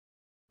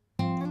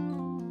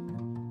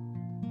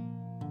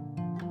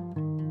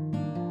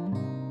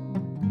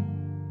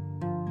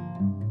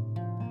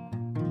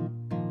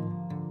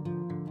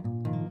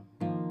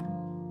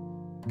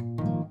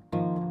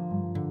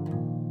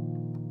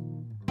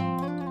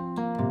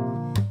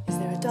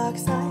dark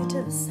side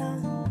to the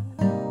sun,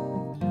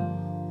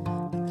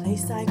 a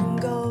place I can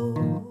go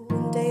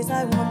in days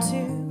I want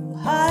to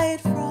hide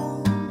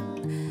from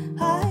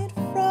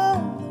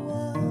the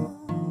world.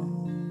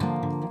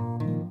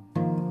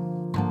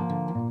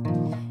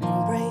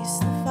 Embrace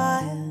the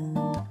fire,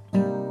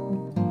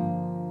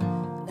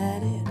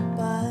 let it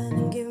burn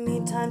and give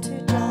me time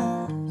to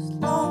just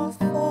long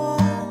for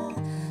the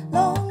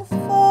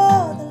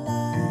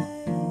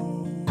light,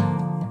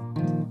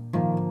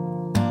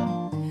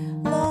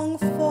 long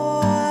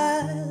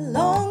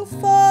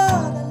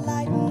for the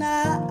light, and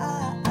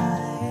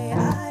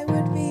I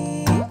would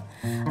be,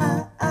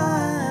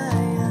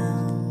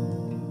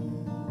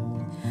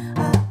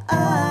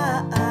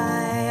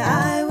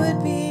 I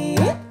would be,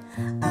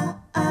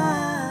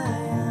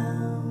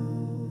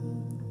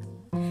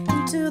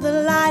 into the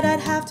light I'd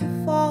have to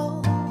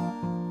fall,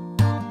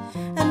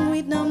 and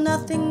we'd know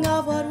nothing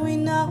of what we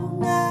know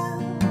now.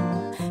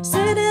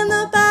 Sit in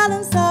the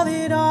balance of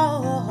it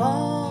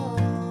all.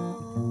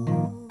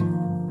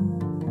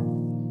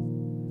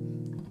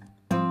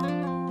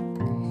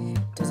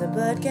 Does a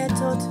bird get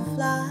taught to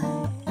fly?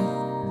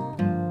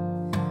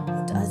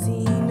 Or does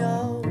he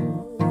know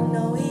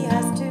he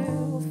has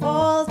to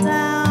fall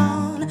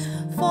down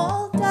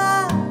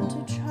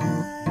to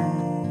try?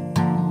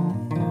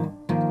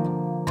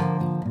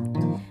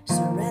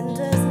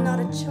 Surrender's not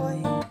a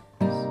choice,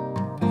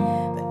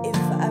 but if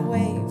I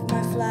wave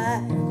my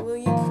flag, will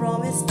you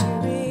promise to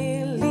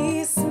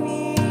release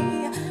me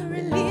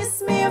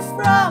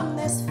from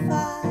this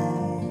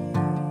fight?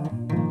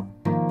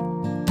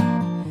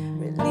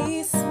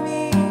 Release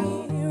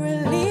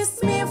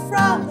me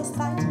from this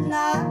fight, and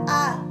I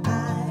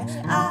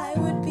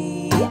would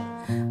be,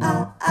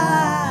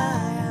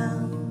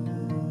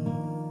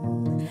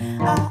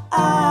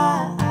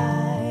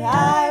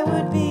 I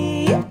would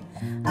be,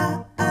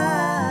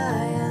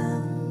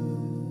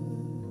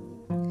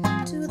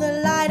 to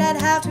the light I'd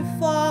have to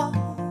fall,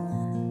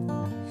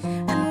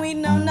 and we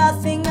know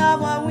nothing of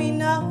what we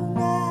know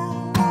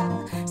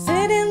now.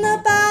 Sit in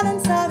the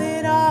balance of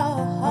it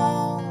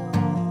all.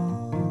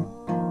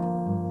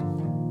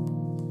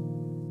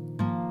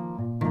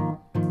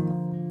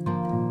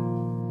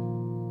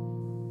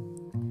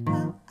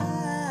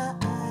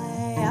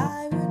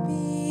 I would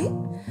be,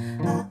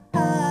 I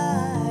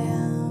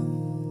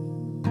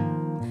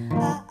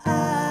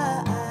would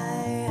be,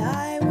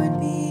 I would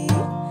be,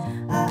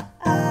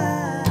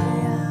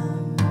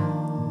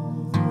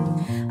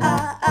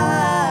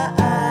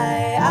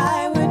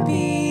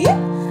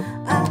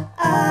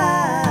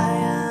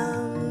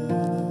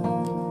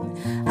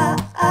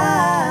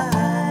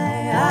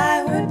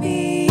 I would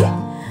be,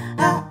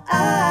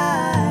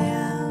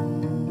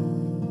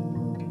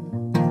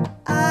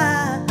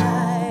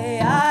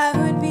 I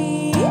would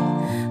be,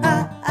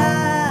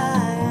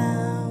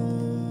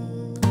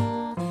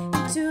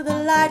 to the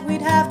light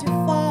we'd have to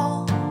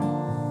fall,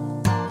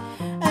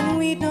 and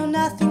we'd know